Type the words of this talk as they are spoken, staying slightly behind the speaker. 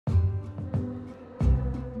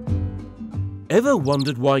Ever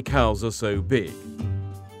wondered why cows are so big?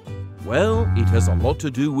 Well, it has a lot to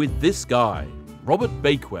do with this guy, Robert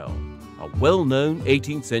Bakewell, a well-known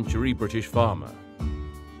 18th century British farmer.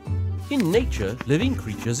 In nature, living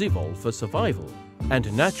creatures evolve for survival, and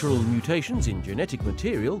natural mutations in genetic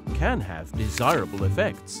material can have desirable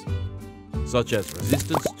effects, such as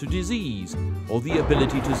resistance to disease or the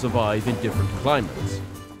ability to survive in different climates.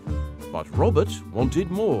 But Robert wanted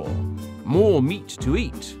more meat to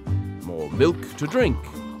eat, more milk to drink,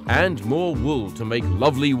 and more wool to make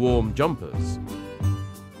lovely warm jumpers.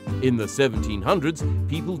 In the 1700s,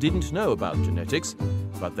 people didn't know about genetics,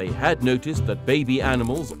 but they had noticed that baby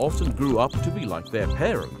animals often grew up to be like their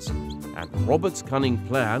parents, and Robert's cunning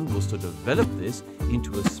plan was to develop this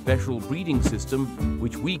into a special breeding system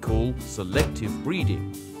which we call selective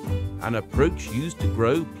breeding, an approach used to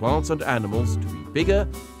grow plants and animals to be bigger,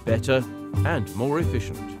 better, and more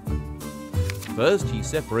efficient. First, he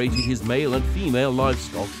separated his male and female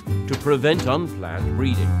livestock to prevent unplanned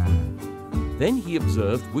breeding. Then he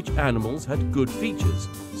observed which animals had good features,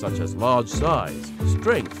 such as large size,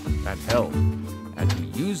 strength, and health, and he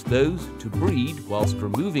used those to breed whilst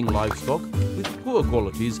removing livestock with poor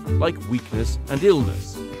qualities like weakness and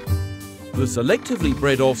illness. The selectively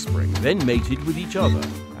bred offspring then mated with each other,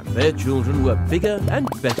 and their children were bigger and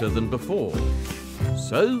better than before.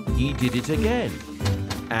 So he did it again,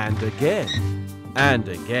 and again, and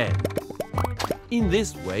again. In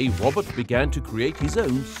this way, Robert began to create his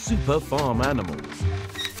own super farm animals.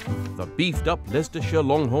 The beefed-up Leicestershire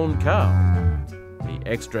Longhorn cow, the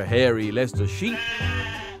extra hairy Leicester sheep,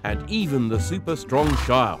 and even the super-strong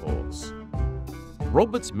Shire horse.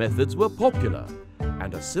 Robert's methods were popular,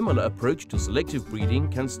 and a similar approach to selective breeding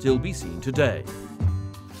can still be seen today.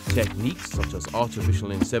 Techniques such as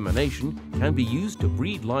artificial insemination can be used to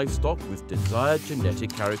breed livestock with desired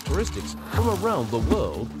genetic characteristics from around the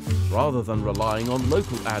world, rather than relying on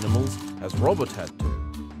local animals as Robert had to.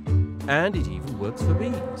 And it even works for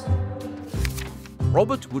bees.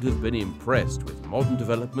 Robert would have been impressed with modern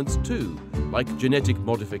developments too, like genetic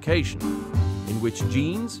modification, in which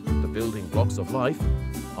genes, the building blocks of life,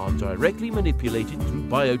 are directly manipulated through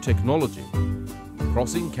biotechnology,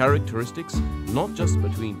 crossing characteristics not just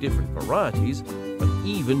between different varieties, but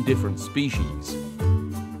even different species.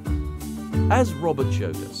 As Robert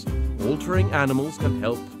showed us, altering animals can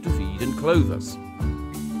help to feed and clothe us.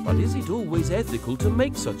 But is it always ethical to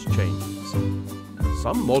make such changes?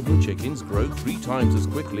 Some modern chickens grow 3 times as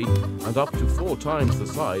quickly and up to 4 times the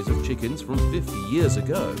size of chickens from 50 years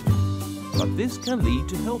ago. But this can lead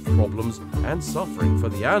to health problems and suffering for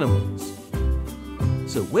the animals.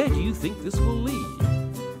 So where do you think this will lead?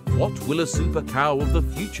 What will a super cow of the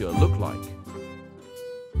future look like?